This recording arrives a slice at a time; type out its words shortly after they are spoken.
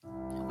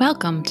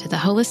Welcome to the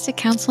Holistic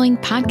Counseling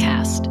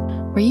Podcast,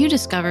 where you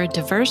discover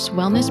diverse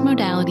wellness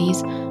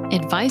modalities,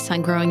 advice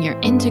on growing your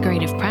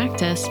integrative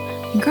practice,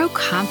 and grow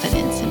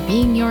confidence in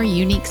being your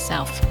unique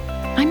self.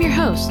 I'm your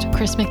host,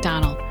 Chris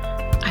McDonald.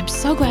 I'm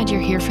so glad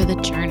you're here for the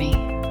journey.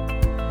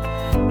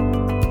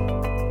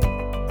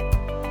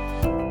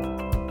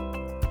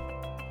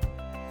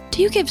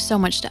 Do you give so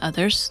much to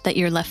others that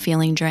you're left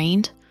feeling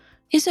drained?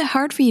 Is it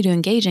hard for you to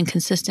engage in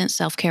consistent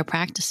self-care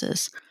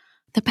practices?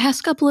 The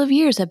past couple of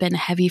years have been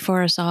heavy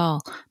for us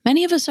all.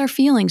 Many of us are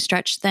feeling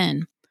stretched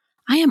thin.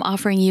 I am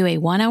offering you a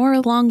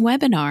 1-hour-long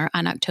webinar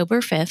on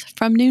October 5th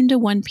from noon to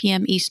 1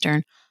 p.m.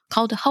 Eastern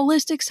called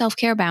Holistic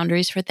Self-Care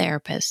Boundaries for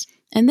Therapists.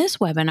 In this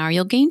webinar,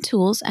 you'll gain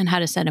tools on how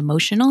to set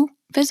emotional,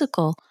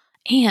 physical,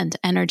 and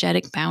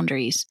energetic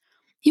boundaries.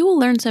 You will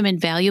learn some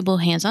invaluable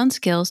hands-on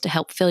skills to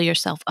help fill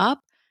yourself up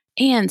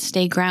and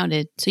stay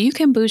grounded so you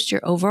can boost your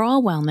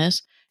overall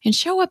wellness and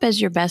show up as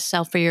your best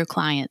self for your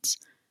clients.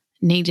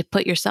 Need to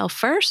put yourself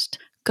first?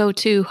 Go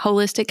to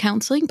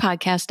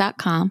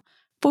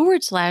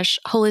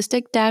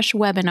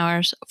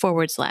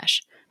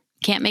holisticcounselingpodcast.com/holistic-webinars/.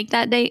 Can't make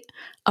that date?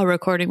 A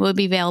recording will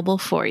be available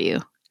for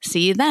you.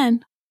 See you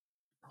then.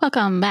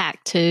 Welcome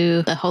back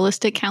to the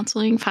Holistic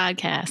Counseling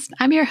Podcast.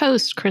 I'm your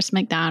host, Chris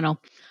McDonald.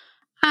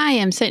 I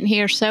am sitting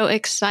here so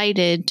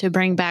excited to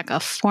bring back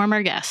a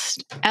former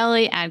guest.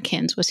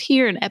 Adkins was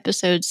here in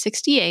episode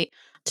 68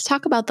 to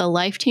talk about the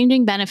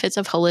life-changing benefits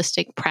of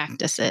holistic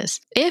practices.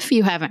 If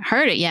you haven't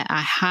heard it yet,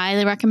 I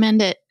highly recommend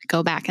it.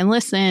 Go back and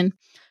listen.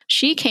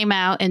 She came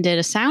out and did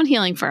a sound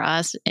healing for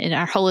us in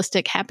our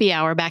holistic happy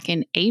hour back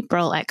in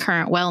April at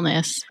Current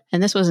Wellness.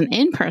 And this was an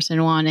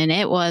in-person one, and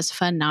it was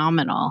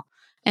phenomenal.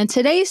 And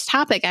today's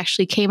topic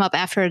actually came up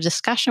after a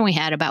discussion we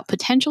had about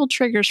potential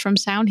triggers from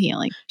sound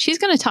healing. She's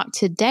going to talk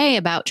today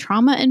about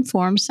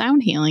trauma-informed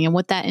sound healing and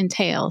what that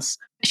entails.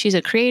 She's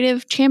a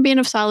creative, champion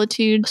of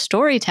solitude,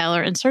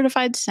 storyteller, and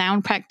certified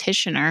sound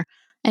practitioner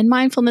and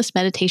mindfulness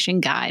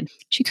meditation guide.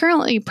 She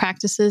currently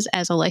practices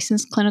as a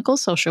licensed clinical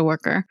social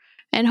worker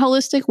and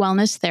holistic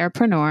wellness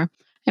therapreneur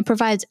and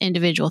provides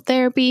individual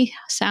therapy,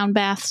 sound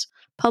baths,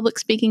 public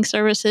speaking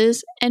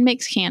services, and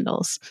makes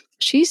candles.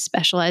 She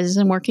specializes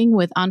in working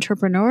with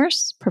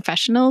entrepreneurs,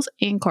 professionals,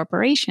 and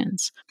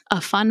corporations. A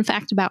fun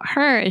fact about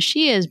her is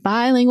she is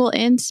bilingual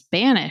in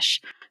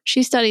Spanish.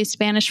 She studied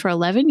Spanish for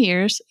 11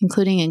 years,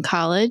 including in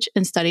college,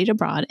 and studied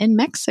abroad in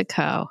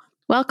Mexico.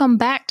 Welcome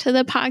back to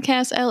the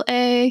podcast,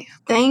 LA.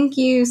 Thank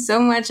you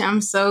so much.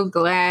 I'm so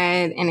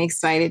glad and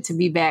excited to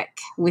be back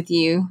with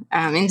you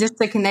and just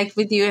to connect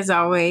with you as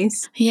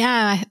always.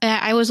 Yeah,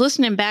 I was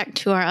listening back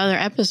to our other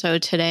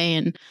episode today,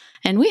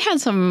 and we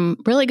had some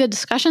really good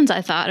discussions,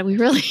 I thought. We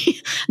really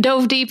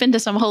dove deep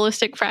into some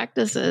holistic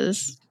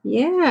practices.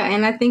 Yeah,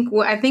 and I think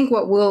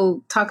what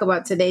we'll talk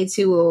about today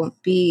too will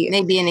be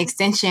maybe an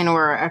extension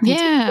or a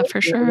yeah,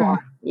 for sure.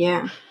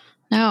 Yeah.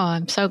 No,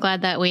 I'm so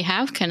glad that we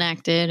have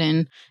connected,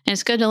 and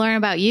it's good to learn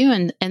about you,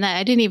 and that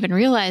I didn't even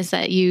realize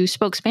that you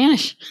spoke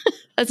Spanish.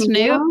 That's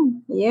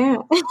new. Yeah.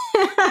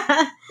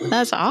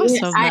 That's awesome.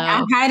 Yes,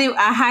 I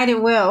hide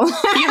it well.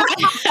 You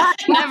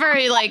never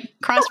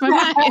crossed my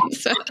mind.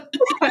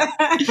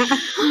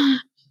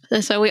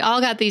 So we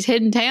all got these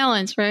hidden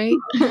talents, right?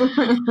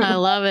 I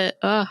love it.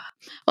 Oh.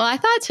 Well, I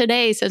thought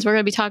today, since we're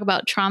going to be talking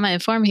about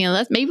trauma-informed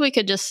healing, maybe we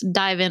could just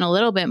dive in a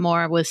little bit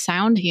more with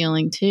sound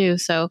healing too.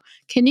 So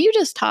can you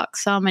just talk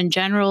some in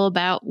general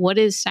about what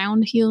is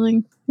sound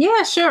healing?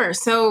 Yeah, sure.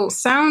 So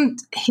sound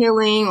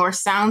healing or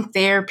sound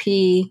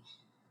therapy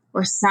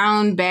or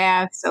sound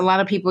baths, a lot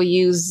of people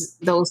use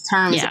those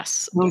terms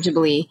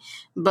interchangeably.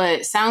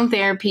 But sound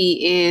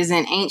therapy is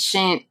an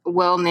ancient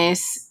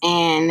wellness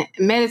and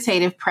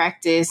meditative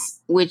practice,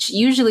 which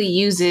usually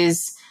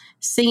uses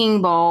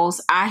singing bowls.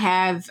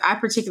 I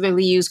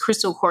particularly use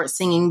crystal quartz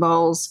singing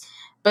bowls,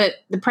 but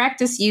the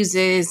practice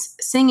uses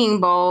singing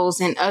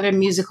bowls and other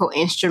musical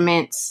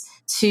instruments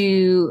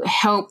to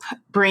help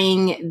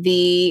bring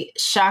the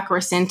chakra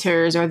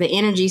centers or the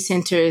energy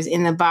centers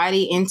in the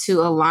body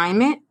into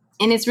alignment.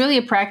 And it's really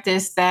a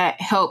practice that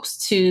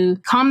helps to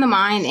calm the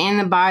mind and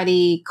the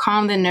body,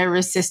 calm the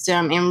nervous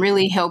system, and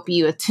really help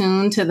you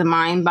attune to the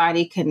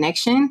mind-body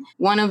connection.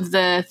 One of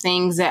the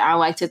things that I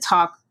like to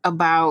talk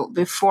about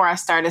before I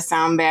start a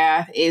sound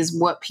bath is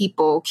what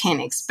people can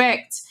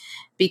expect,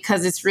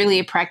 because it's really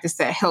a practice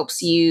that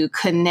helps you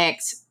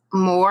connect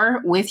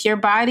more with your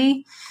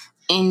body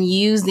and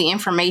use the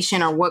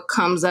information or what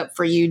comes up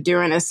for you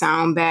during a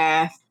sound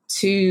bath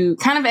to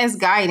kind of as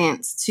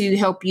guidance to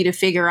help you to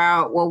figure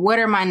out, well, what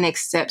are my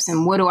next steps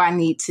and what do I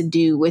need to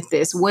do with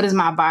this? What does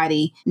my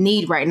body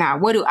need right now?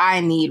 What do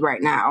I need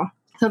right now?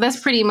 So that's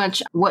pretty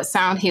much what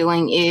sound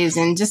healing is.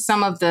 And just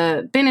some of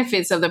the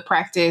benefits of the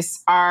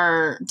practice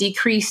are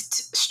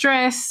decreased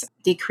stress,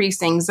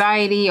 decreased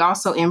anxiety,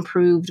 also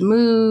improved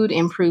mood,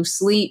 improved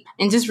sleep,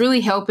 and just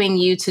really helping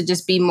you to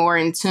just be more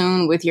in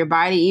tune with your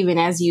body, even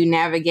as you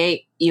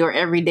navigate your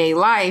everyday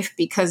life,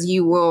 because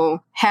you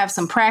will have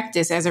some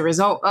practice as a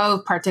result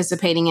of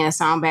participating in a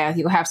sound bath.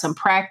 You'll have some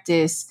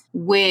practice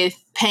with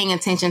paying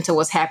attention to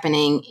what's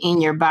happening in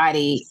your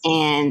body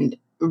and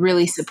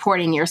really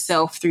supporting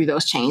yourself through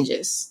those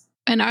changes.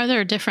 And are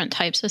there different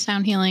types of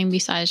sound healing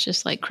besides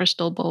just like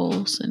crystal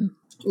bowls and...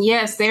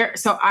 Yes, there.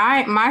 So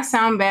my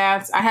sound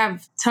baths, I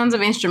have tons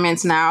of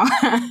instruments now.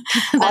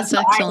 That's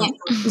excellent.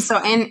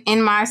 So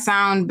in my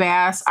sound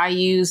baths, I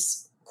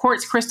use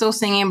quartz crystal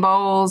singing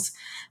bowls.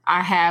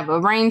 I have a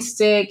rain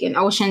stick, an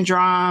ocean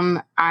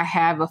drum. I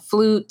have a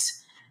flute,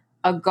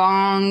 a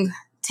gong,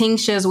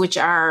 tingshas, which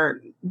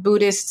are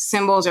Buddhist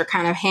symbols or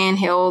kind of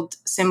handheld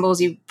symbols.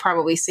 You've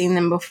probably seen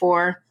them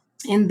before.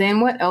 And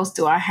then what else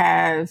do I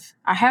have?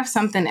 I have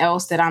something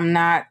else that I'm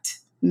not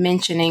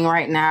mentioning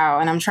right now,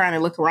 and I'm trying to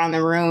look around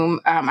the room.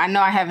 I know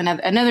I have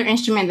another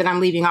instrument that I'm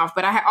leaving off,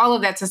 but I have all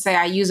of that to say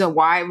I use a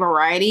wide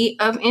variety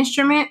of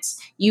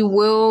instruments. You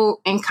will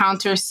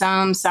encounter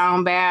some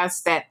sound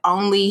baths that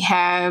only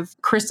have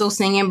crystal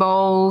singing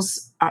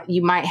bowls.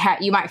 You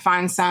might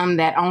find some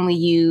that only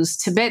use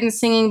Tibetan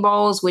singing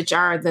bowls, which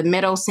are the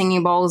metal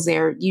singing bowls.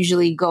 They're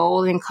usually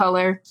gold in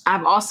color.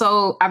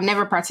 I've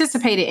never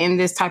participated in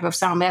this type of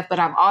sound bath, but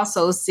I've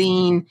also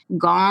seen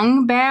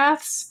gong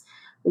baths,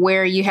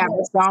 where you have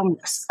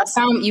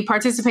you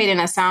participate in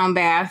a sound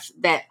bath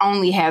that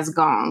only has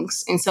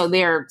gongs. And so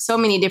there are so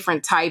many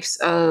different types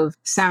of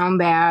sound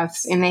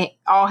baths, and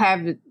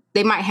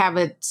they might have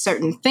a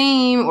certain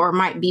theme or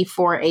might be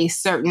for a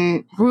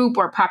certain group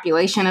or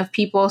population of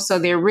people. So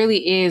there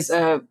really is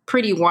a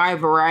pretty wide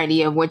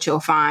variety of what you'll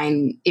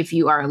find if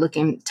you are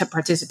looking to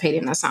participate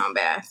in a sound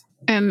bath.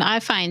 I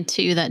find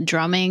too that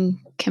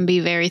drumming can be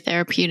very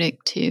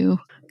therapeutic too.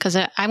 Because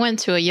I went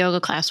to a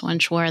yoga class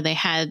once where they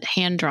had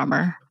hand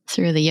drummer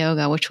through the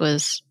yoga, which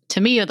was,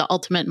 to me, the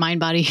ultimate mind,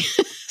 body,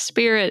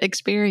 spirit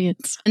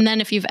experience. And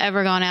then if you've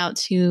ever gone out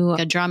to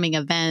a drumming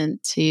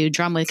event to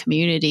drum with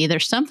community,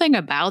 there's something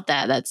about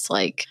that that's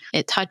like,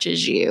 it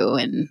touches you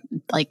and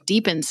like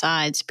deep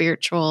inside,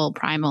 spiritual,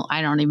 primal.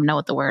 I don't even know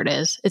what the word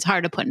is. It's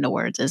hard to put into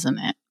words, isn't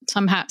it?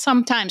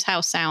 Sometimes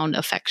how sound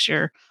affects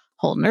your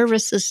whole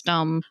nervous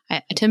system.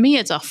 To me,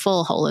 it's a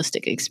full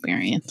holistic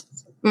experience.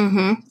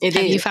 Mm-hmm.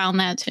 Have you found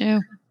that too?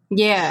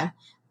 Yeah,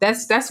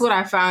 that's what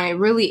I found. It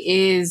really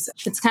is.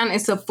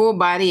 It's a full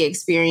body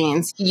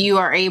experience. You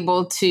are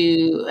able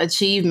to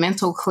achieve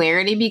mental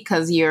clarity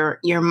because your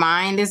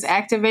mind is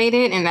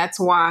activated. And that's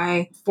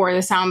why for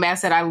the sound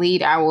baths that I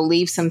lead, I will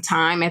leave some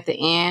time at the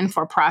end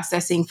for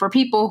processing for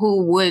people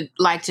who would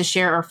like to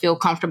share or feel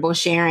comfortable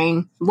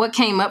sharing what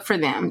came up for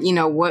them. You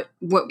know, what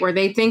were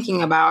they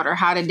thinking about, or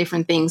how did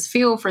different things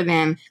feel for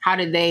them? How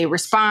did they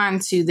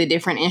respond to the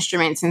different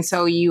instruments? And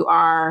so you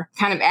are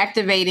kind of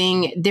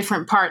activating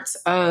different parts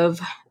of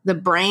the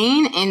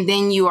brain. And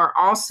then you are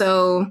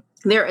also,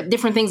 there are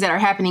different things that are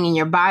happening in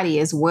your body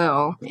as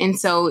well. And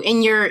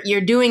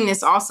you're doing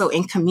this also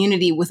in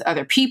community with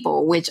other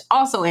people, which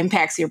also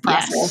impacts your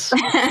process.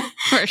 Yes,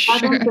 for sure. I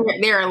think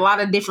there are a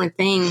lot of different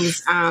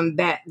things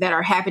that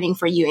are happening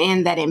for you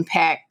and that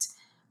impact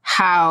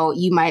how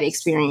you might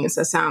experience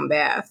a sound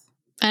bath.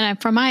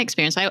 And from my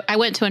experience, I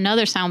went to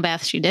another sound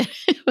bath she did.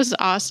 It was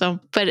awesome.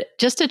 But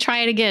just to try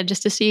it again,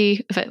 just to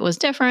see if it was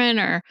different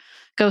or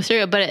go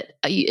through it. But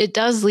it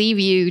does leave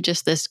you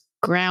just this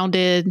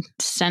grounded,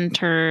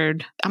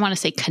 centered, I want to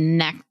say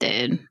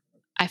connected.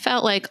 I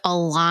felt like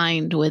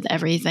aligned with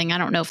everything. I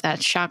don't know if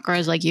that's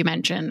chakras like you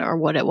mentioned or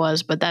what it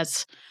was, but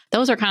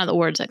those are kind of the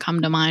words that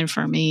come to mind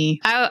for me.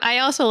 I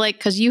also like,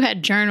 because you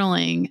had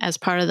journaling as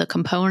part of the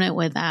component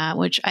with that,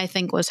 which I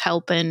think was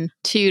helping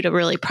too to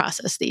really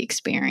process the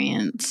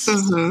experience.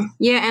 Mm-hmm.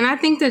 Yeah, and I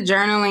think the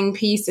journaling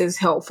piece is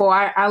helpful.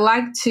 I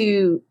like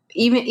to,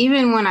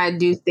 even when I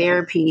do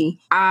therapy,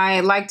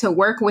 I like to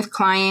work with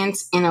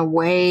clients in a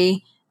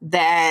way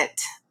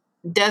that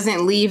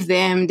doesn't leave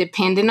them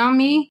dependent on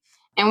me.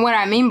 And what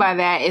I mean by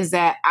that is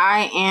that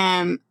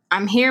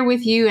I'm here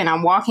with you and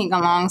I'm walking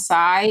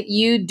alongside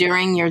you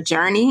during your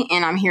journey,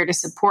 and I'm here to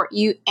support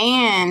you.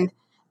 And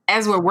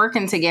as we're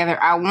working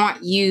together, I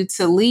want you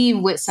to leave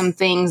with some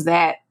things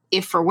that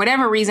if for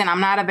whatever reason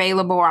I'm not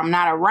available or I'm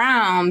not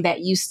around,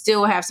 that you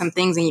still have some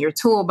things in your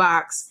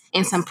toolbox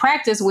and some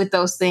practice with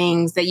those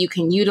things that you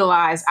can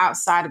utilize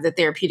outside of the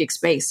therapeutic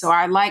space. So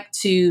I like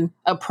to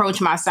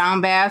approach my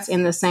sound baths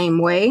in the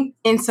same way.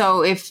 And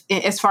so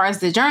as far as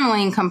the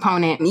journaling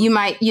component, you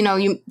might,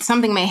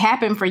 something may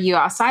happen for you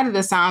outside of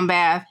the sound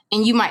bath,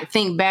 and you might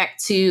think back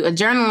to a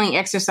journaling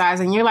exercise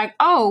and you're like,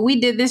 oh, we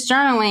did this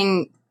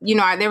journaling.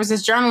 There was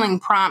this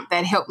journaling prompt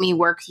that helped me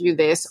work through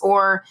this,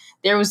 or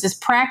there was this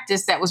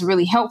practice that was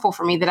really helpful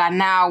for me that I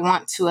now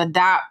want to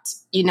adopt,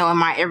 in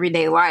my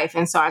everyday life.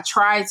 And so I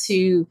try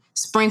to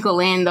sprinkle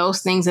in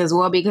those things as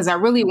well, because I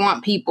really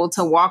want people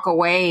to walk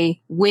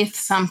away with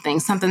something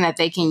that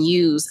they can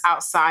use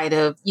outside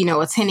of,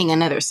 attending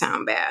another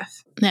sound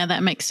bath. Yeah,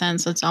 that makes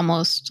sense. It's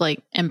almost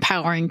like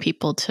empowering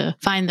people to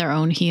find their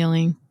own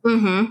healing.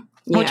 Mm-hmm.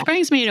 Yeah. Which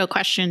brings me to a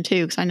question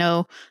too, because I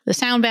know the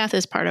sound bath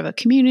is part of a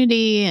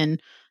community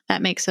and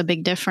that makes a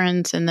big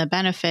difference in the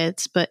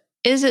benefits. But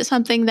is it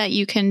something that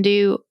you can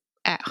do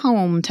at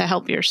home to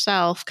help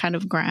yourself kind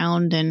of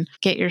ground and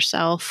get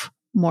yourself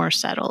more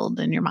settled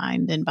in your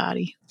mind and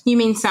body? You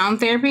mean sound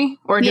therapy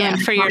or doing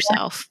for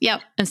yourself?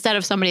 Yep. Instead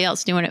of somebody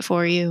else doing it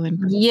for you.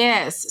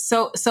 Yes.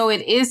 So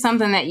it is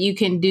something that you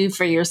can do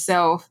for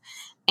yourself.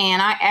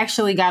 And I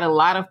actually got a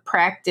lot of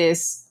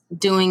practice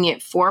doing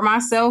it for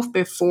myself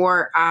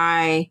before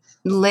I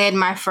led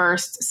my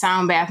first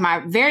sound bath. My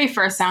very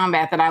first sound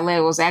bath that I led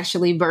was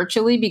actually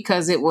virtually,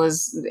 because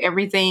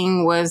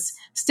everything was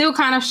still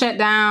kind of shut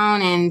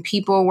down and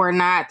people were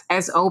not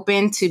as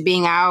open to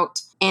being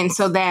out. And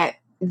so that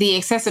the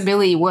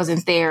accessibility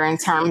wasn't there in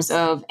terms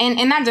of,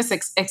 and not just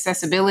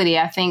accessibility.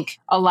 I think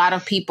a lot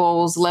of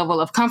people's level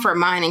of comfort,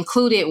 mine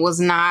included,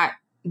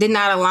 did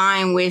not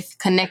align with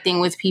connecting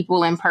with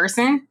people in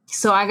person.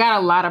 So I got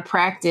a lot of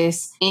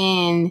practice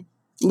in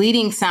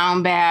leading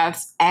sound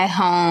baths at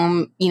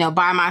home,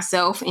 by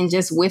myself and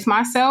just with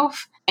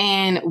myself.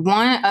 And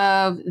one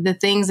of the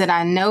things that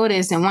I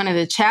noticed, and one of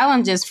the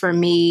challenges for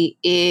me,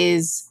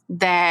 is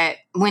that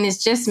when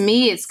it's just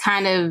me, it's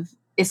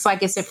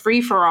like it's a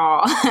free for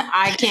all.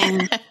 It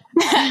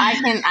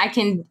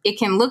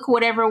can look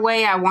whatever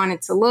way I want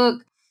it to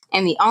look.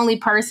 And the only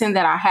person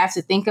that I have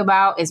to think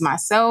about is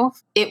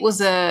myself. It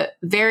was a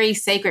very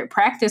sacred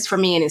practice for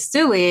me, and it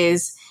still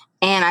is.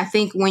 And I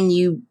think when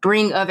you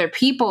bring other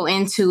people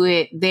into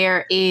it,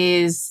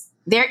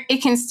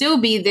 it can still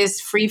be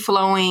this free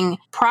flowing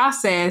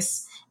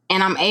process.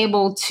 And I'm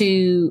able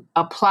to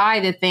apply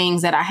the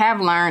things that I have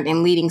learned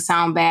in leading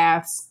sound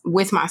baths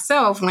with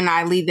myself when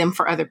I lead them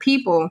for other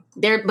people.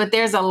 But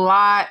there's a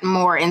lot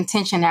more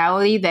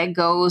intentionality that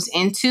goes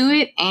into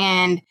it.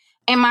 And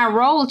my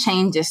role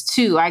changes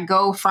too. I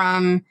go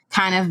from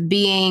kind of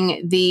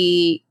being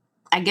the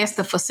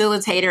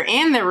facilitator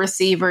and the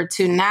receiver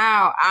to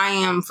now I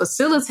am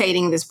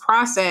facilitating this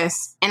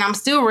process, and I'm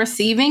still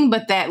receiving,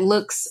 but that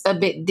looks a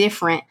bit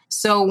different.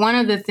 So one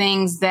of the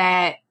things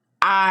that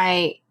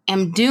I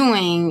am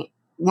doing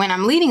when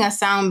I'm leading a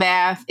sound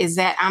bath is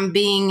that I'm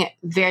being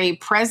very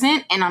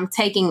present and I'm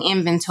taking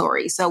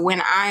inventory. So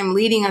when I'm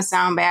leading a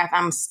sound bath,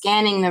 I'm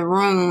scanning the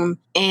room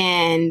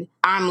and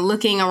I'm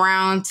looking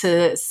around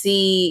to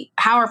see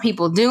how are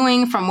people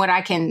doing from what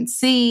I can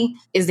see.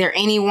 Is there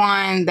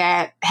anyone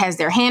that has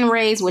their hand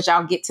raised, which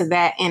I'll get to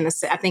that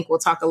I think we'll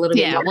talk a little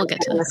bit more we'll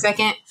get to in a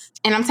second.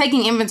 And I'm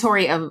taking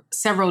inventory of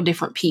several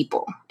different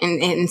people.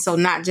 And so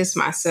not just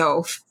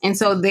myself. And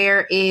so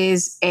there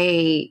is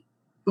a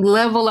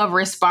level of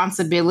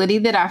responsibility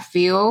that I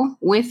feel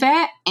with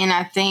that. And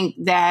I think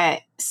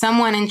that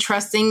someone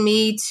entrusting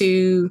me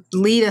to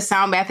lead a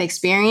sound bath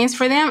experience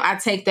for them, I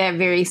take that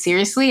very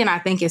seriously. And I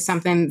think it's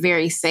something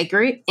very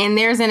sacred. And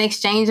there's an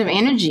exchange of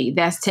energy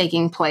that's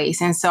taking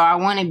place. And so I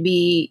want to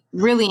be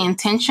really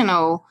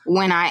intentional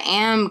when I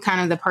am kind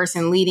of the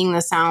person leading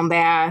the sound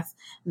bath,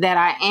 that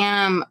I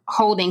am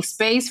holding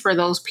space for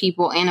those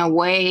people in a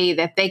way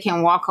that they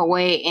can walk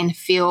away and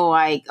feel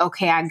like,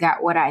 okay, I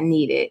got what I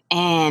needed.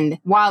 And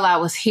while I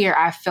was here,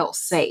 I felt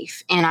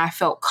safe and I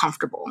felt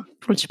comfortable.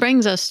 Which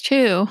brings us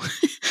to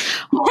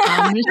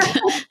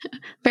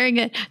very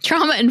good,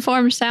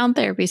 trauma-informed sound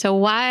therapy. So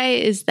why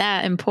is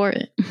that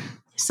important?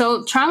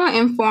 So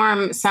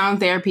trauma-informed sound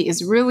therapy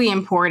is really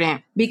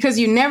important because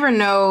you never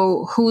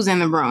know who's in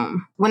the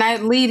room. When I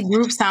lead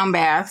group sound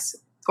baths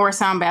or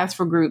sound baths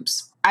for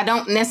groups, I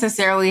don't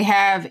necessarily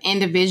have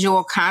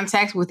individual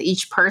contact with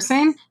each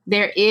person.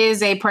 There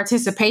is a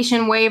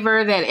participation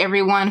waiver that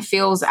everyone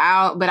fills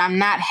out, but I'm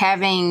not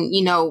having,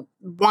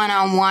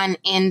 one-on-one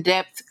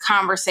in-depth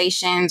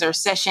conversations or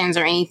sessions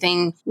or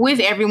anything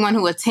with everyone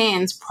who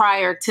attends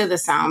prior to the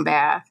sound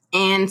bath.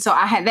 And so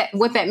I had that.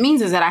 What that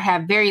means is that I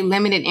have very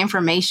limited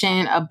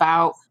information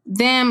about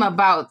them,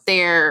 about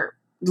their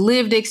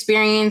lived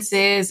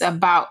experiences,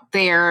 about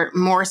their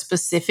more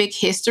specific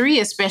history,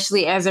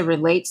 especially as it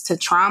relates to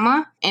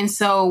trauma. And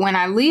so when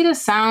I lead a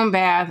sound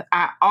bath,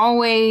 I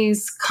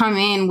always come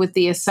in with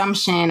the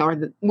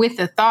assumption with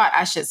the thought,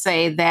 I should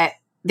say, that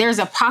there's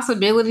a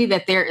possibility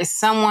that there is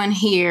someone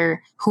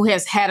here who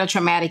has had a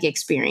traumatic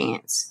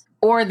experience,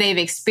 or they've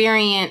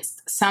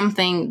experienced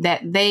something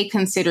that they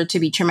consider to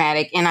be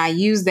traumatic. And I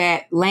use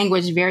that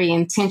language very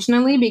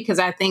intentionally because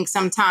I think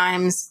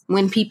sometimes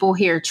when people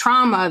hear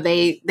trauma,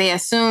 they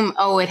assume,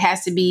 it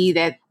has to be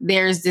that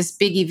there's this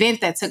big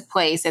event that took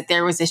place, that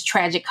there was this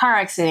tragic car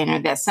accident or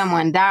that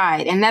someone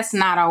died. And that's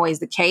not always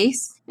the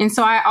case. And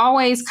so I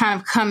always kind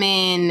of come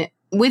in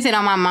with it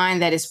on my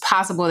mind that it's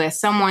possible that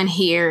someone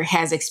here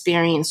has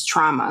experienced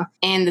trauma.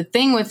 And the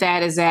thing with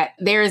that is that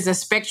there is a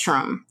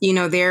spectrum.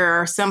 There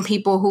are some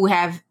people who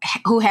have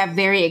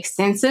very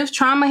extensive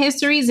trauma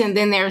histories, and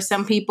then there are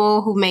some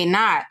people who may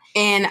not.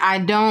 And I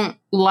don't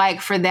like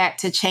for that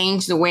to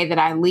change the way that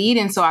I lead.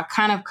 And so I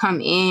kind of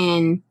come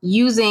in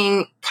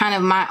using kind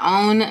of my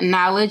own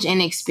knowledge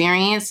and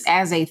experience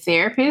as a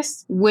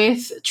therapist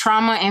with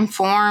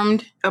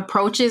trauma-informed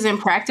approaches and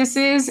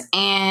practices,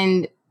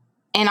 and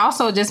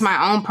also just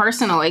my own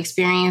personal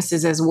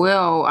experiences as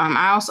well.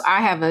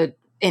 I have an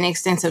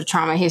extensive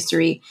trauma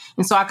history.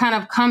 And so I kind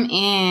of come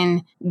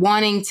in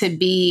wanting to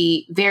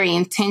be very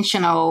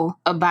intentional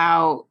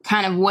about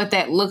kind of what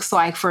that looks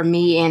like for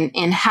me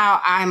and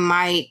how I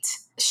might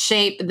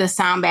shape the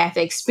sound bath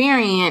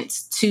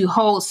experience to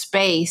hold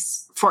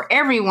space for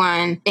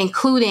everyone,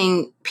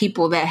 including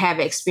people that have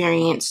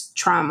experienced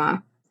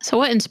trauma. So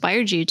what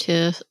inspired you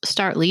to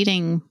start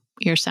leading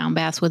your sound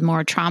baths with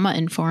more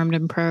trauma-informed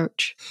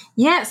approach?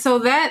 Yeah, so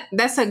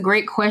that's a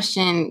great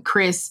question,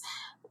 Chris.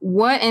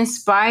 What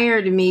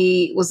inspired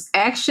me was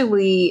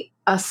actually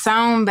a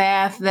sound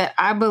bath that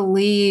I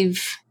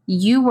believe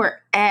you were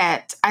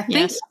at. I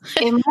think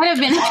it might have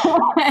been.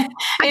 I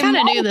kind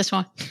of knew this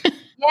one.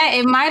 Yeah,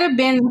 it might have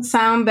been the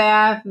sound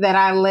bath that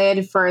I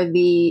led for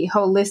the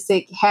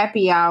Holistic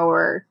Happy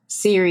Hour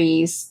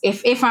series.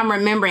 If I'm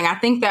remembering, I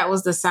think that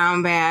was the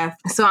sound bath.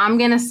 So I'm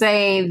going to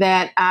say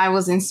that I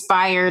was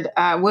inspired.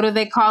 What do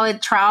they call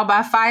it? Trial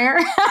by fire?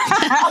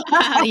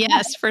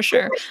 Yes, for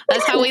sure.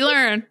 That's how we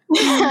learn.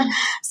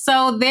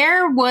 So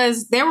there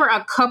were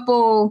a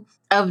couple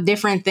of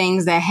different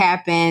things that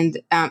happened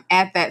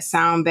at that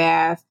sound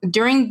bath.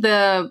 During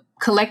the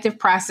collective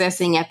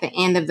processing at the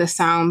end of the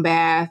sound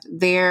bath,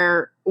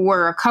 there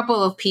were a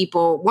couple of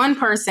people, one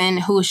person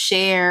who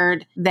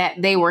shared that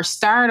they were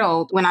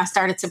startled when I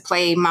started to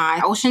play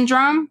my ocean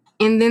drum.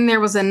 And then there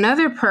was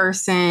another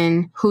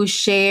person who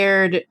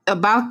shared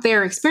about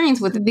their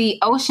experience with the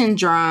ocean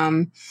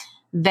drum,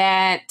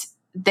 that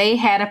they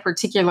had a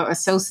particular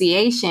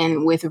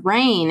association with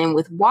rain and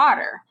with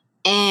water.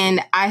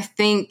 And I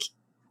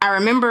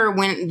remember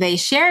when they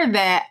shared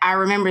that, I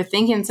remember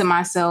thinking to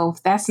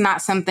myself, that's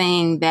not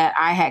something that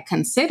I had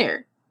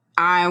considered.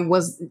 I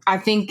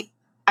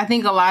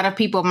think a lot of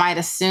people might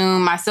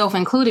assume, myself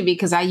included,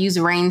 because I use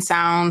rain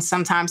sounds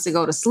sometimes to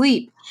go to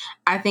sleep.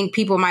 I think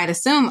people might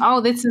assume, oh,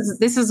 this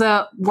is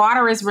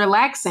water is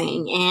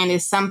relaxing and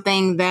is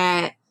something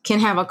that can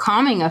have a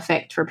calming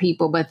effect for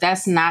people, but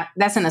that's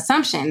an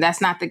assumption. That's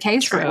not the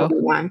case for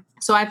everyone.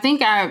 So I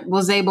think I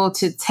was able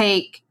to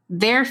take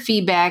their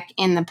feedback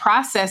in the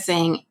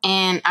processing.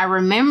 And I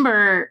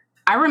remember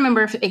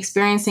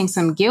experiencing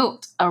some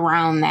guilt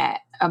around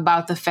that,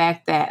 about the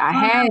fact that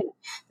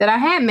I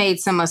had made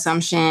some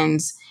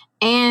assumptions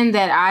and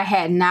that I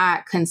had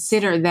not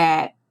considered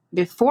that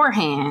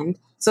beforehand.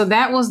 So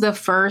that was the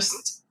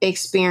first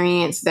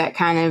experience that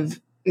kind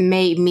of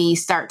made me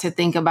start to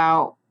think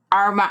about,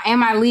 am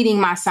I leading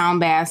my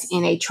sound baths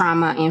in a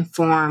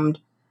trauma-informed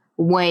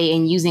way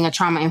and using a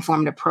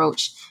trauma-informed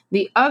approach?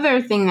 The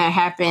other thing that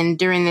happened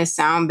during this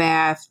sound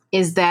bath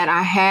is that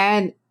I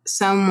had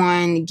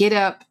someone get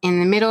up in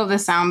the middle of the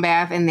sound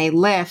bath and they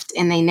left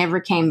and they never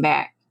came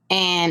back.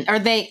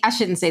 I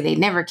shouldn't say they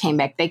never came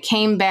back. They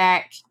came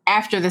back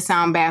after the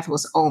sound bath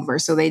was over.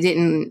 So they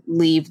didn't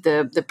leave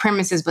the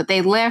premises, but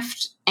they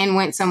left and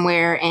went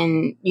somewhere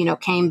and,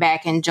 came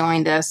back and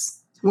joined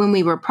us when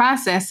we were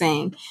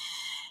processing.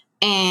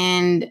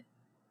 And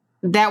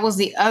that was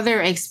the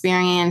other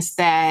experience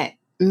that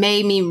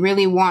made me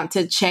really want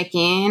to check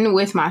in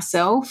with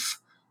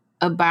myself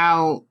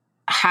about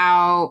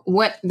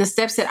what the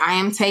steps that I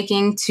am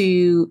taking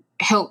to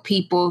help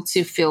people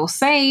to feel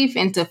safe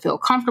and to feel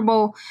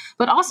comfortable,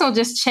 but also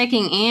just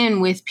checking in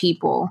with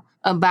people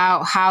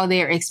about how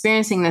they're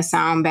experiencing the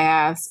sound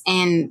baths.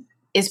 And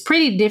it's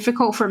pretty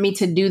difficult for me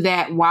to do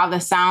that while the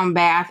sound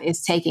bath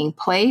is taking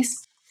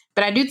place.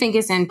 But I do think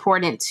it's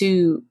important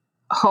to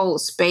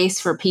hold space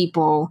for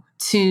people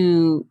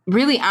to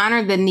really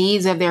honor the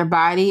needs of their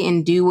body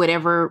and do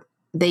whatever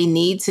they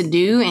need to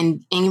do,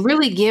 and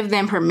really give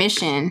them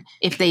permission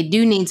if they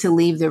do need to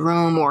leave the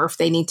room or if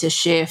they need to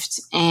shift,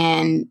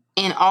 and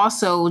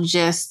also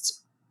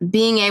just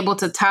being able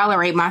to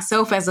tolerate,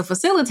 myself as a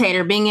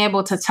facilitator, being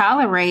able to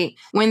tolerate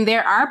when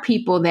there are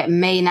people that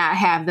may not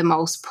have the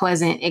most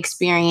pleasant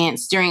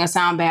experience during a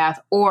sound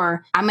bath,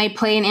 or I may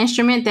play an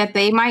instrument that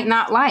they might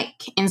not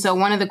like. And so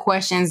one of the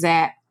questions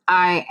that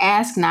I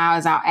ask now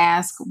is, I'll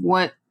ask,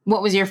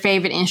 what was your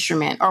favorite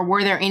instrument? Or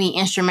were there any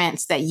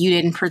instruments that you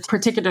didn't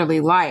particularly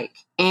like?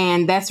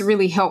 And that's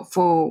really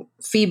helpful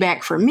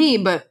feedback for me.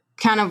 But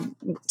kind of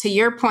to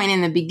your point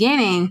in the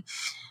beginning,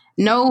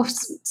 no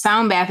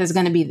sound bath is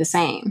going to be the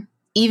same.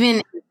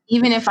 Even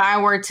if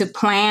I were to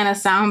plan a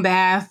sound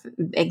bath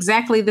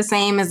exactly the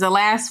same as the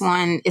last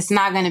one, it's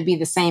not going to be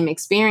the same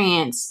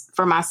experience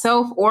for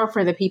myself or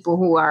for the people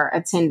who are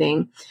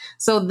attending.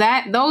 So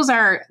those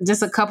are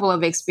just a couple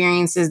of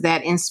experiences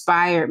that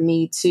inspired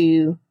me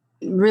to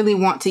really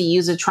want to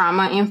use a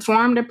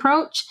trauma-informed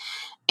approach.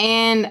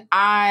 And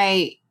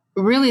I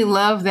really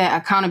love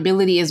that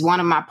accountability is one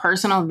of my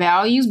personal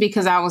values,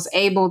 because I was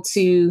able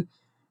to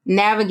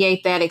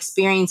navigate that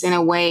experience in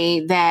a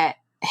way that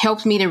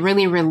helped me to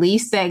really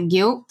release that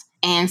guilt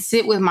and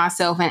sit with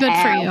myself and Good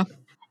for you.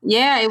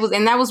 Yeah, it was.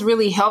 And that was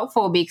really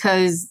helpful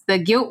because the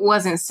guilt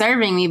wasn't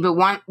serving me. But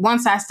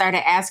once I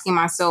started asking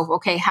myself,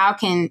 okay, how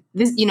can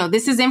this,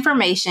 this is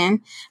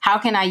information. How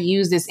can I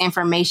use this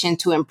information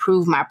to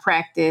improve my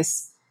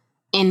practice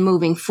in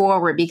moving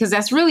forward? Because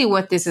that's really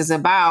what this is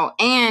about.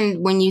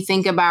 And when you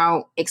think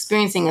about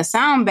experiencing a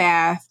sound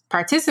bath,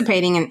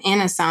 participating in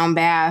a sound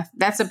bath,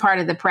 that's a part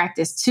of the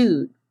practice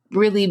too,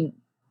 really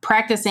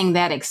practicing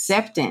that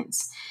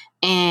acceptance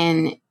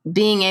and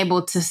being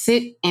able to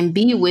sit and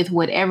be with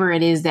whatever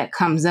it is that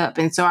comes up.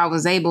 And so I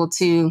was able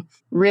to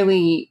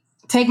really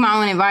take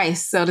my own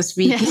advice, so to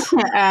speak.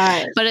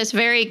 Yes. But it's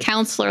very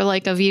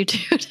counselor-like of you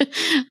too.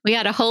 We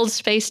got to hold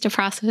space to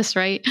process,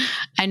 right?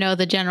 I know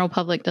the general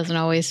public doesn't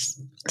always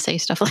say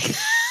stuff like that,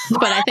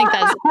 but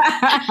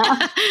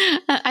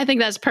I think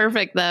that's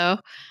perfect though.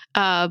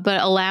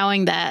 But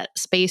allowing that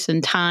space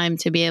and time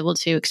to be able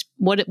to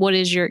what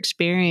is your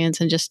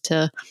experience and just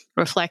to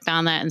reflect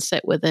on that and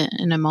sit with it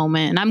in a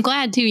moment. And I'm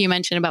glad too you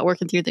mentioned about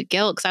working through the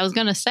guilt, because I was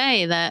going to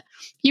say that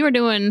you were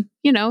doing,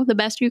 the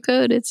best you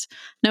could. It's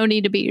no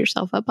need to beat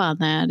yourself up on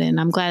that. And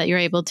I'm glad that you're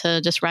able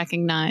to just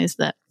recognize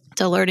that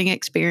it's a learning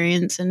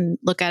experience and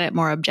look at it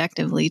more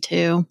objectively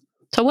too.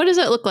 So what does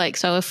it look like?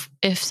 So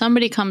if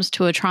somebody comes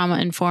to a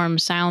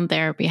trauma-informed sound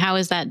therapy, how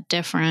is that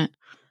different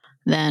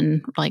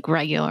than like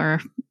regular,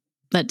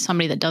 that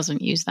somebody that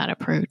doesn't use that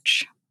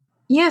approach?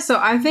 Yeah, so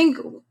I think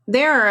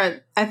there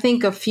are,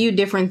 a few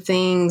different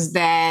things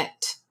or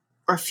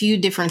a few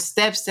different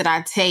steps that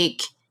I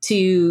take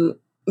to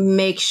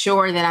make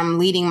sure that I'm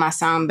leading my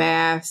sound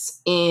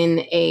baths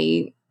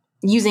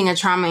using a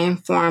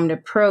trauma-informed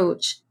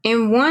approach.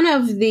 And one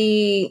of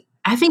the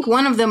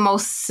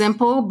most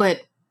simple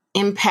but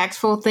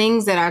impactful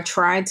things that I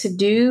try to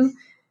do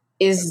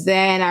is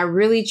that I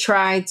really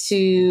try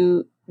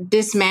to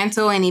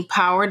dismantle any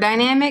power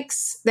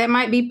dynamics that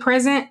might be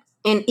present,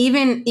 and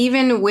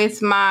even with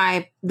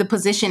the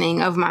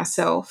positioning of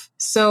myself.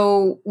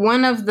 So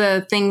one of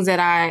the things that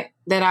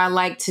I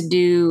like to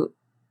do,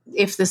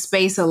 if the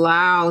space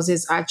allows,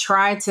 is I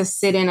try to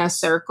sit in a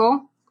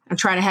circle. I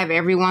try to have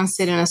everyone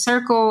sit in a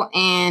circle,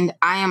 and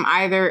I am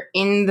either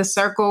in the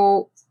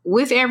circle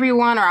with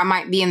everyone or I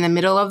might be in the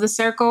middle of the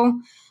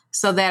circle,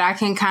 so that I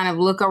can kind of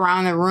look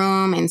around the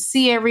room and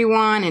see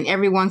everyone and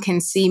everyone can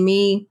see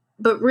me.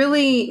 But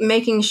really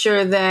making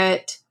sure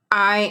that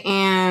I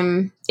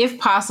am, if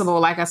possible,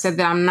 like I said,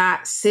 that I'm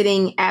not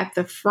sitting at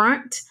the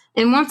front.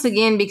 And once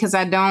again, because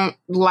I don't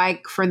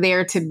like for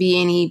there to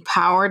be any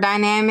power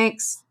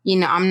dynamics,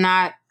 I'm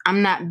not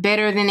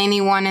better than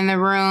anyone in the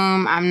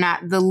room. I'm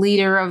not the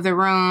leader of the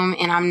room,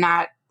 and I'm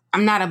not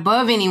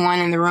above anyone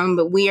in the room,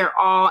 but we are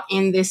all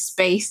in this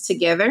space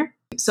together.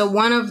 So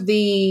one of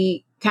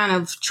the kind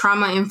of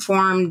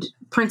trauma-informed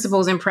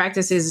principles and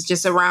practices is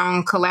just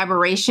around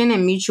collaboration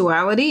and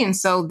mutuality. And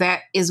so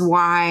that is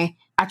why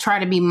I try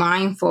to be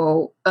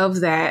mindful of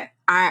that.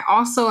 I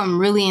also am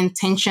really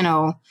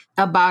intentional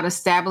about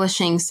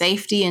establishing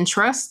safety and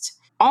trust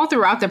all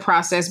throughout the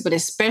process, but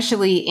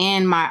especially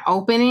in my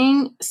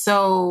opening.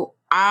 So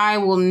I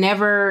will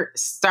never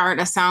start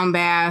a sound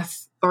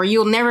bath, or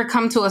you'll never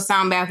come to a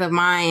sound bath of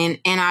mine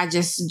and I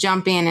just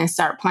jump in and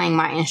start playing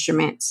my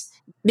instruments,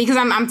 because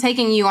I'm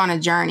taking you on a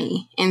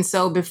journey. And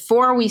so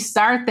before we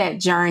start that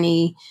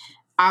journey,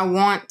 I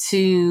want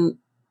to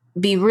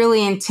be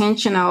really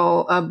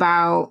intentional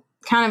about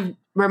kind of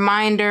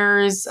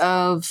reminders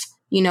of,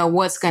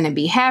 what's going to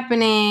be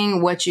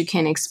happening, what you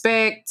can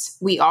expect.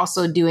 We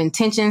also do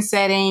intention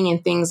setting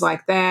and things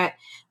like that.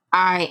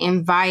 I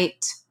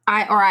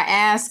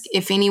ask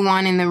if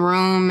anyone in the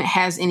room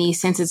has any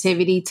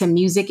sensitivity to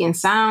music and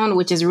sound,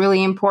 which is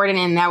really important.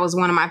 And that was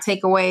one of my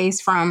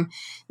takeaways from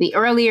the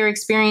earlier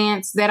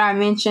experience that I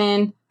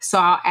mentioned. So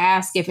I'll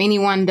ask if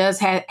anyone does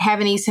have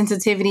any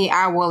sensitivity.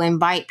 I will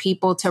invite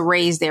people to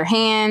raise their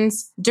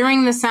hands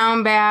during the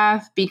sound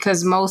bath,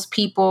 because most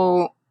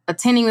people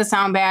attending the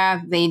sound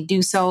bath, they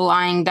do so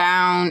lying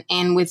down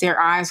and with their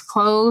eyes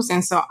closed.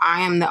 And so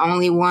I am the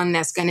only one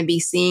that's going to be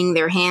seeing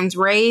their hands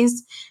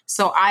raised.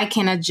 So I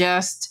can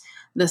adjust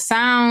the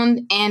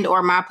sound and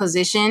or my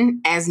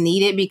position as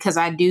needed, because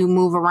I do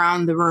move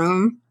around the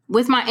room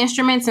with my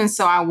instruments. And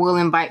so I will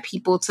invite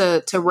people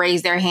to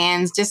raise their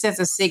hands just as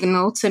a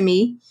signal to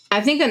me.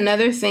 I think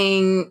another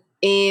thing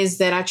is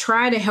that I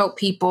try to help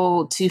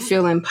people to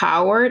feel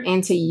empowered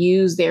and to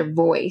use their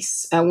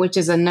voice, which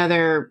is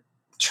another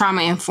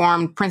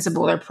trauma-informed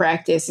principle or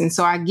practice. And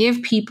so I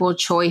give people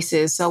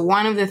choices. So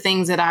one of the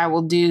things that I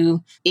will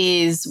do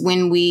is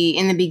in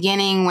the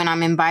beginning, when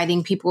I'm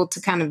inviting people to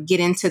kind of get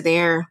into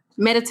their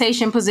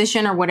meditation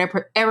position or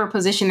whatever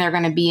position they're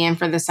going to be in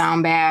for the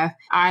sound bath,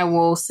 I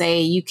will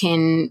say, you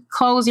can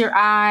close your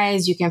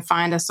eyes, you can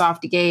find a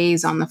soft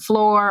gaze on the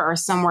floor or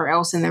somewhere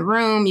else in the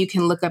room. You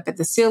can look up at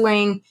the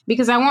ceiling,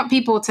 because I want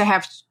people to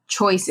have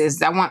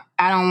choices. I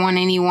don't want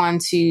anyone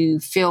to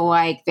feel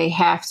like they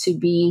have to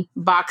be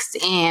boxed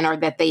in, or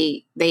that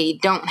they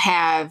don't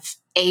have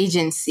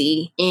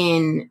agency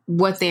in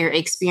what their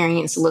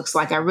experience looks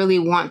like. I really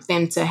want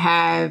them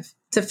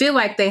to feel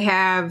like they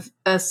have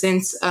a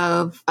sense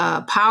of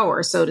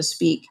power, so to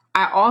speak.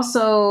 I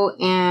also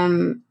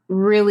am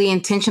really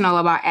intentional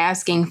about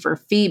asking for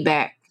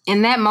feedback.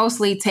 And that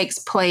mostly takes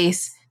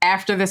place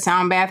after the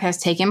sound bath has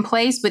taken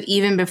place. But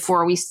even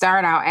before we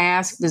start, I'll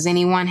ask, does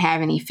anyone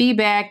have any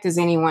feedback? Does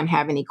anyone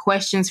have any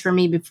questions for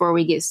me before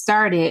we get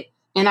started?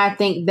 And I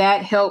think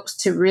that helps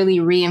to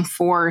really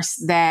reinforce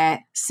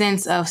that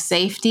sense of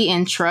safety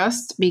and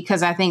trust,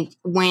 because I think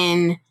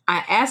when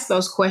I ask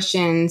those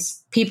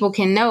questions, people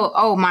can know,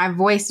 oh, my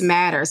voice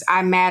matters.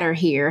 I matter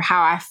here.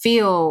 How I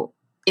feel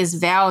is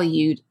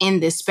valued in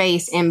this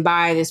space and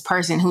by this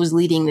person who's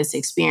leading this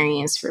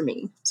experience for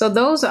me. So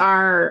those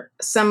are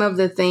some of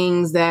the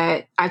things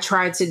that I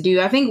try to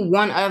do. I think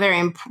one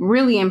other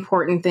really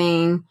important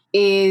thing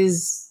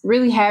is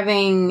really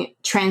having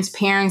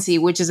transparency,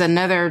 which is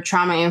another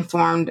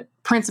trauma-informed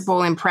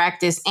principle and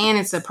practice, and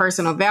it's a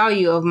personal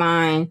value of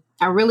mine.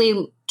 I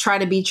really try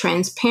to be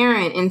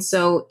transparent. And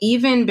so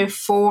even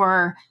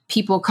before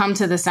people come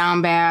to the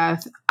sound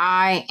bath,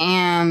 I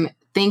am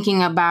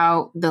thinking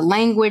about the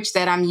language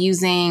that I'm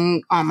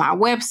using on my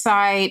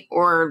website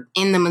or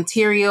in the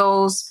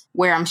materials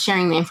where I'm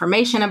sharing the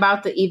information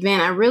about the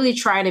event. I really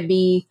try to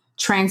be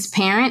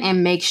transparent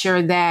and make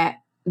sure that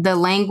the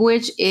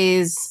language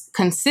is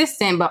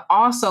consistent, but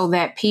also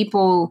that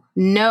people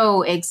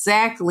know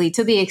exactly,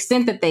 to the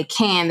extent that they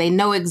can, they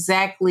know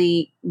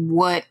exactly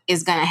what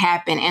is going to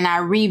happen. And I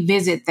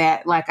revisit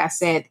that, like I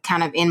said,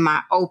 kind of in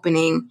my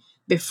opening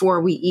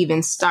before we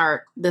even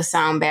start the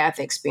sound bath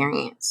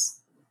experience.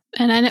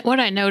 And what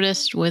I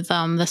noticed with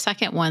the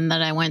second one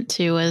that I went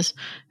to is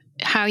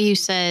how you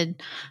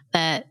said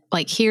that,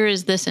 like, here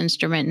is this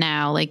instrument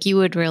now. Like, you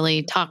would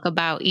really talk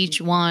about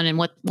each one and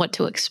what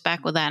to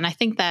expect with that. And I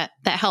think that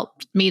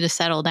helped me to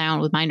settle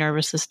down with my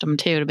nervous system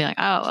too, to be like,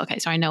 oh, okay,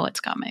 so I know what's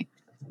coming.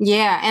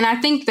 Yeah. And I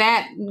think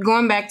that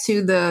going back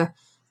to the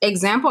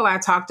example I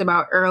talked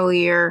about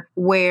earlier,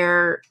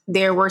 where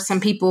there were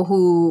some people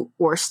who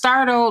were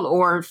startled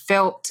or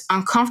felt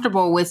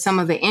uncomfortable with some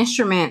of the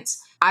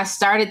instruments, I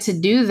started to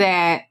do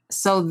that.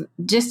 So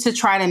just to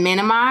try to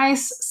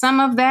minimize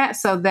some of that,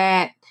 so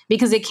that,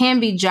 because it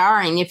can be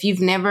jarring if you've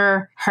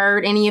never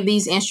heard any of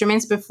these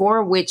instruments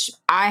before, which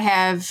I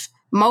have.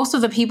 Most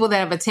of the people that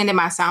have attended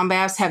my sound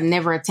baths have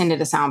never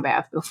attended a sound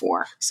bath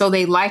before. So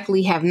they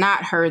likely have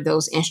not heard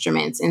those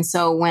instruments. And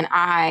so when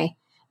I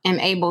am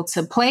able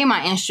to play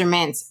my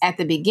instruments at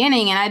the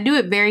beginning, and I do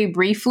it very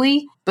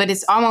briefly, but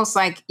it's almost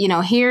like,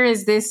 here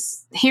is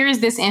this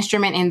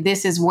instrument and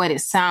this is what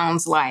it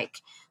sounds like.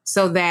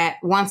 So that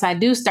once I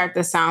do start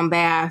the sound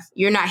bath,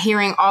 you're not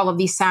hearing all of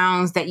these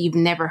sounds that you've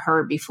never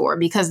heard before,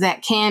 because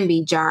that can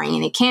be jarring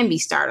and it can be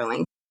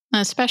startling.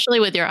 Especially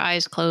with your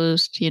eyes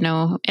closed, in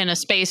a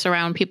space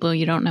around people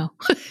you don't know.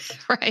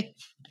 Right.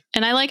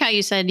 And I like how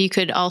you said you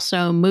could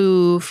also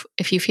move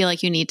if you feel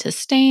like you need to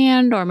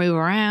stand or move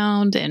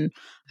around. And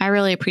I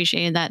really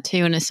appreciated that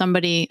too. And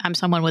I'm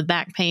someone with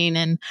back pain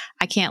and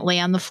I can't lay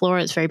on the floor.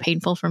 It's very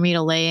painful for me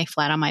to lay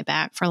flat on my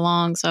back for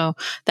long. So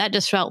that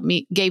just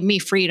gave me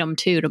freedom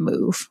too, to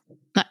move.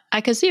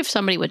 I could see if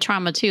somebody with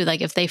trauma too,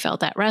 like if they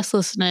felt that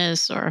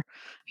restlessness or,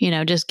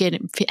 just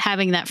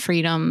having that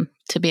freedom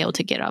to be able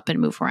to get up and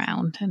move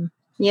around.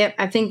 Yep.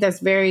 I think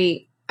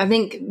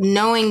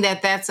knowing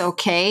that that's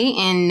okay,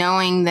 and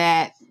knowing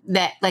that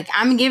like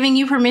I'm giving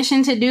you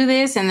permission to do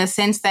this in the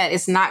sense that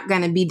it's not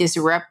going to be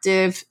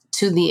disruptive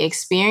to the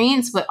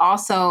experience, but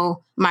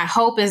also my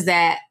hope is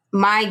that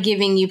my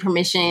giving you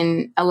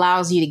permission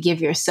allows you to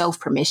give yourself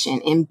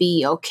permission and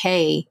be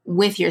okay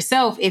with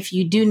yourself if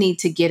you do need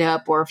to get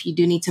up, or if you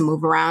do need to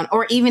move around,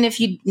 or even if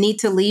you need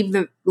to leave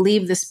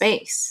the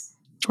space.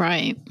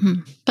 Right.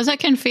 Because that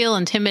can feel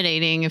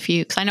intimidating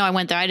because I know I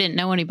went there, I didn't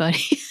know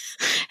anybody.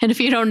 And if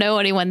you don't know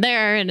anyone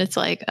there and it's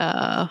like,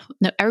 no,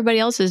 everybody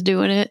else is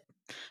doing it,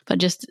 but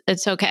just,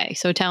 it's okay.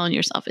 So telling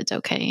yourself it's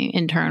okay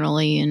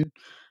internally and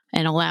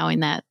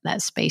allowing that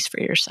space for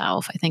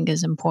yourself, I think,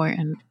 is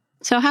important.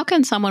 So how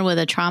can someone with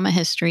a trauma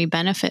history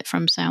benefit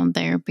from sound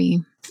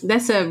therapy?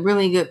 That's a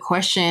really good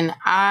question.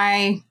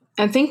 I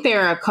think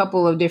there are a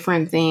couple of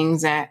different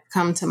things that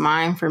come to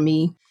mind for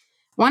me.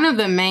 One of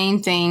the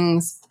main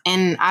things,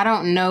 and I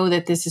don't know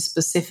that this is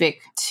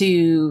specific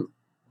to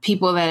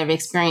people that have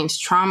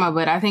experienced trauma,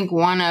 but I think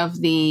one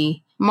of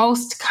the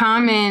most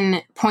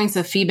common points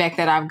of feedback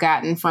that I've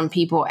gotten from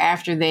people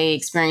after they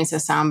experience a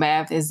sound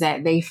bath is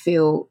that they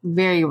feel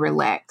very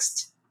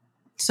relaxed.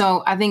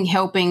 So I think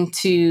helping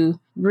to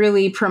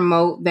really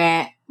promote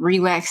that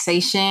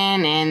relaxation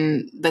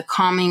and the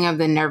calming of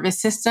the nervous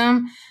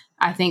system,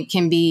 I think,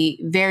 can be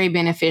very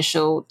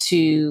beneficial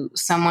to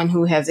someone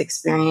who has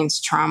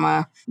experienced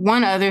trauma.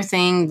 One other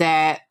thing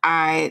that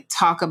I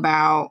talk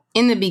about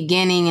in the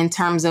beginning in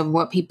terms of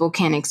what people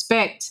can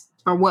expect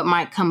or what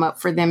might come up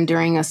for them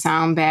during a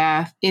sound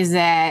bath is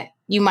that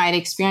you might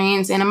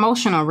experience an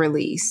emotional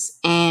release,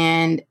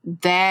 and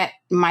that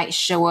might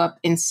show up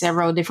in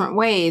several different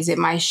ways. It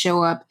might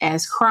show up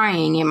as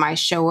crying. It might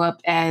show up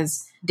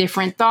as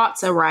different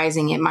thoughts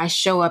arising. It might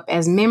show up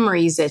as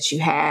memories that you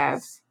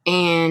have.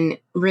 And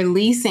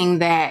releasing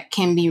that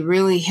can be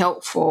really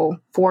helpful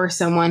for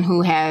someone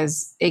who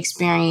has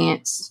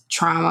experienced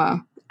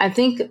trauma. I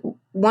think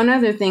one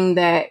other thing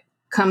that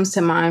comes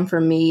to mind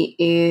for me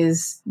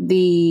is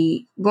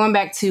going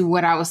back to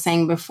what I was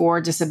saying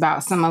before, just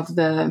about some of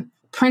the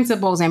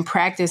principles and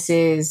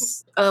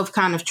practices of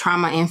kind of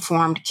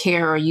trauma-informed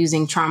care or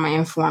using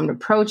trauma-informed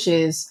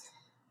approaches,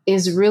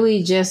 is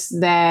really just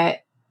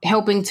that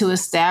helping to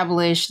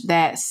establish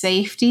that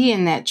safety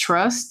and that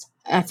trust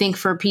I think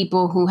for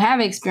people who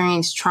have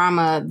experienced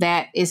trauma,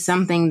 that is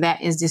something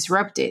that is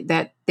disrupted,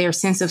 that their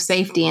sense of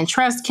safety and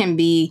trust can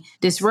be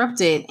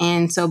disrupted.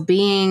 And so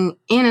being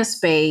in a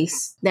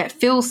space that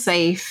feels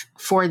safe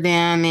for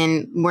them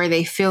and where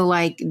they feel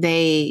like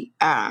they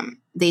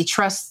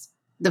trust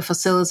the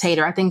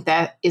facilitator, I think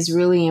that is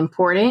really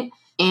important.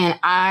 And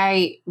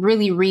I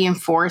really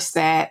reinforce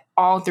that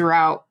all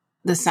throughout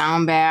the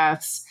sound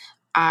baths.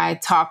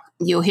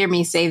 You'll hear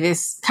me say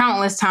this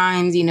countless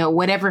times,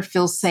 whatever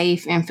feels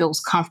safe and feels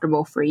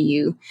comfortable for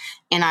you.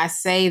 And I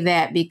say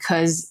that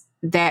because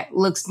that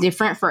looks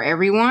different for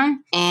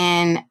everyone.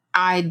 And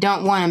I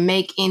don't want to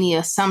make any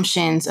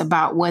assumptions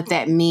about what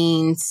that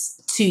means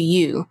to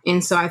you.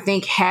 And so I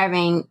think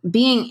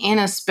being in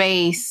a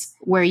space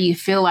where you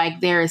feel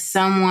like there is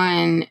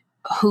someone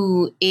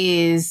who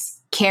is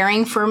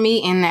caring for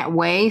me in that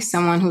way,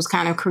 someone who's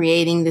kind of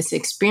creating this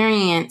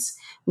experience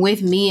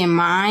with me in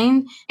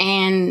mind,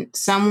 and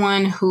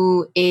someone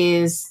who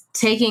is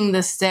taking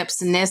the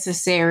steps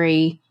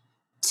necessary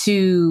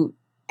to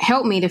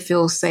help me to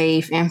feel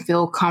safe and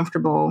feel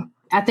comfortable.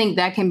 I think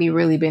that can be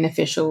really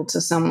beneficial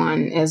to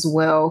someone as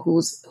well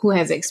who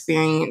has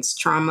experienced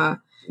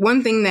trauma.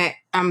 One thing that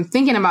I'm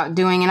thinking about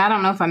doing, and I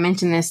don't know if I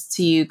mentioned this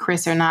to you,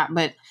 Chris, or not,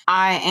 but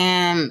I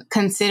am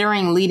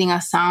considering leading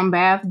a sound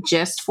bath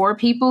just for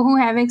people who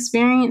have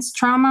experienced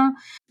trauma.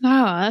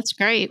 Oh, that's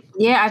great.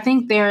 Yeah, I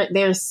think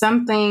there's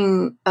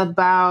something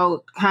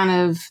about kind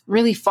of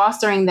really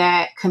fostering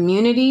that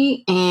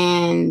community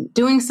and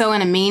doing so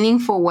in a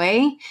meaningful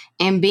way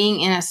and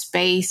being in a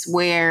space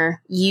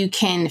where you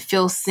can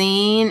feel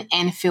seen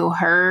and feel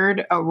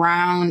heard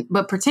around,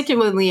 but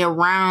particularly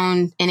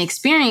around an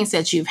experience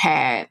that you've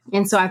had.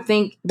 And so I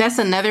think that's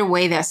another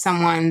way that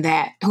someone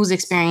who's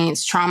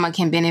experienced trauma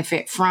can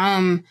benefit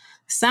from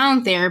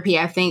sound therapy.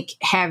 I think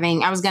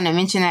I was going to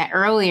mention that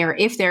earlier,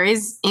 if there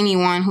is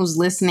anyone who's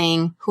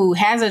listening who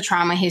has a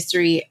trauma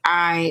history,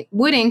 I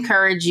would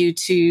encourage you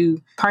to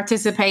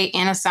participate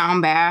in a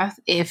sound bath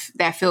if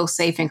that feels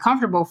safe and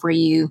comfortable for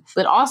you.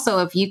 But also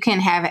if you can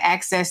have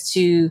access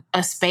to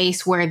a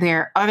space where there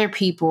are other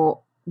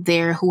people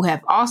there who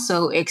have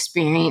also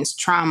experienced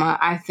trauma,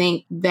 I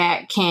think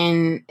that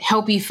can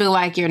help you feel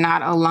like you're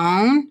not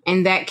alone.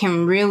 And that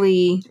can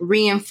really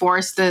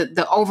reinforce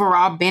the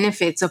overall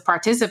benefits of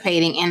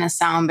participating in a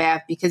sound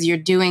bath, because you're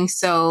doing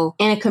so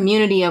in a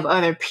community of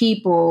other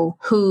people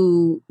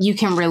who you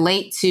can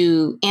relate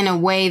to in a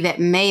way that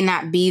may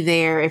not be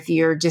there if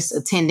you're just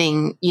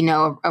attending,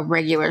 a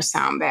regular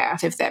sound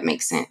bath, if that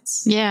makes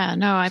sense. Yeah,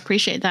 no, I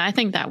appreciate that. I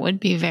think that would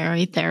be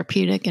very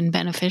therapeutic and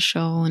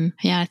beneficial. And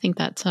yeah, I think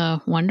that's a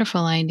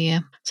wonderful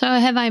idea. So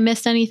have I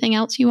missed anything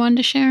else you wanted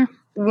to share?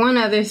 One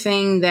other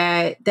thing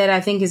that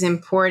I think is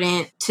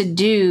important to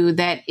do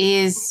that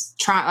is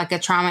like a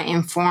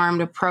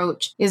trauma-informed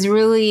approach is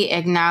really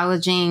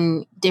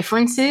acknowledging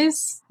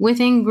differences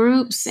within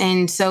groups.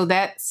 And so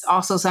that's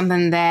also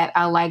something that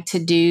I like to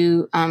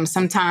do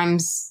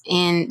sometimes,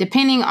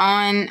 depending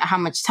on how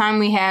much time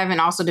we have,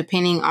 and also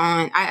depending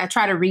on, I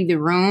try to read the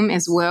room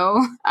as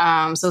well.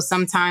 So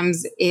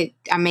sometimes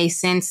I may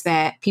sense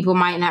that people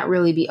might not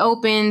really be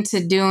open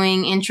to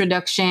doing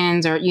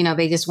introductions, or,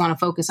 they just want to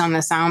focus on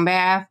the sound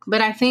bath.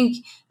 But I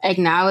think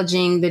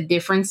acknowledging the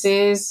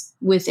differences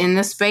within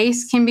the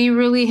space can be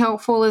really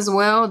helpful as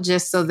well,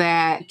 just so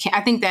that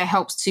I think that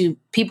helps to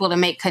people to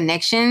make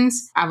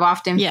connections. I've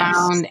often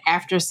found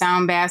after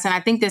sound baths, and I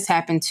think this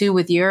happened too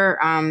with your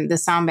the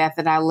sound bath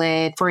that I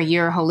led for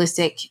your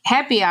holistic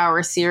happy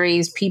hour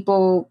series,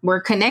 people were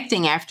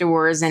connecting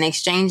afterwards and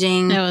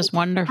exchanging it was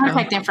wonderful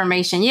contact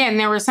information. Yeah, and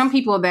there were some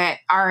people that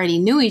already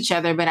knew each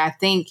other, but I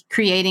think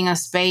creating a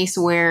space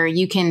where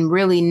you can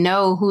really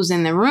know who's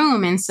in the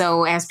room. And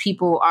so as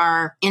people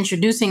are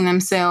introducing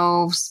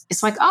themselves,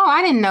 it's like, oh,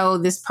 I didn't know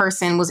this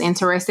person was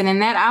interested in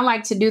that. I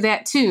like to do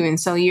that too. And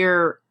so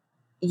you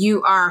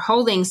are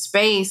holding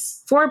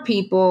space for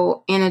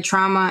people in a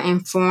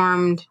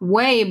trauma-informed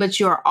way, but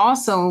you are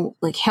also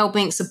like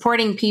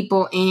supporting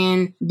people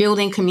in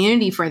building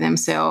community for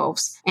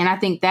themselves. And I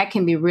think that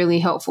can be really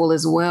helpful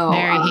as well.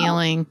 Very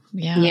healing.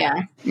 Yeah.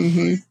 Yeah.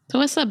 Mm-hmm. So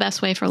what's the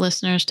best way for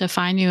listeners to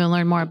find you and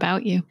learn more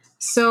about you?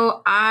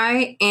 So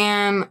I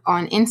am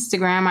on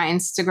Instagram. My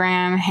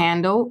Instagram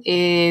handle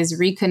is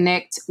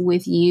Reconnect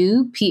With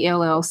You,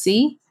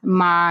 PLLC.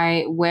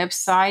 My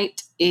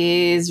website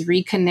is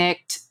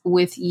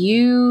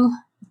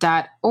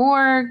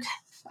reconnectwithyou.org.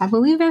 I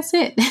believe that's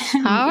it.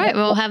 All right.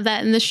 We'll have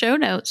that in the show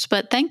notes.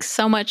 But thanks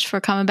so much for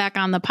coming back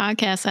on the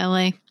podcast,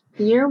 Ellie.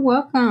 You're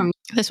welcome.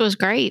 This was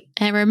great.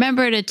 And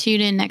remember to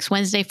tune in next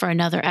Wednesday for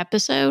another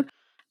episode.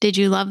 Did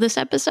you love this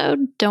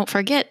episode? Don't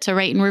forget to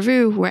rate and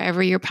review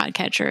wherever your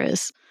podcatcher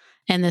is.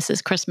 And this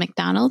is Chris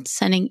McDonald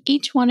sending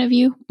each one of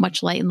you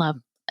much light and love.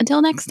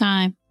 Until next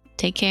time,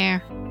 take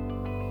care.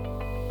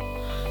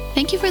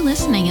 Thank you for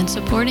listening and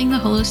supporting the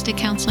Holistic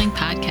Counseling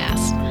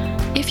Podcast.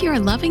 If you are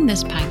loving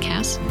this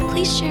podcast,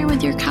 please share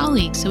with your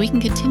colleagues so we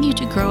can continue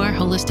to grow our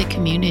holistic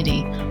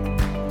community.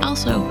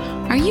 Also,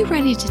 are you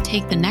ready to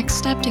take the next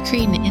step to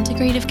create an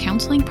integrative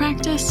counseling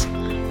practice?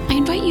 I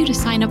invite you to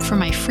sign up for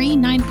my free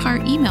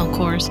 9-part email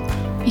course,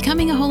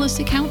 Becoming a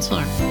Holistic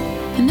Counselor.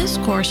 In this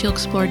course, you'll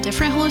explore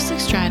different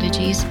holistic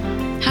strategies,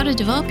 how to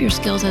develop your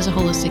skills as a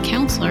holistic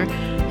counselor,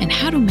 and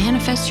how to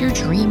manifest your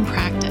dream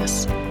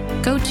practice.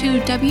 Go to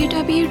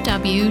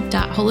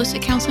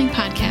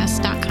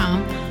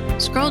www.holisticcounselingpodcast.com,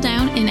 scroll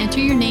down, and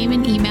enter your name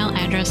and email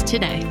address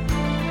today.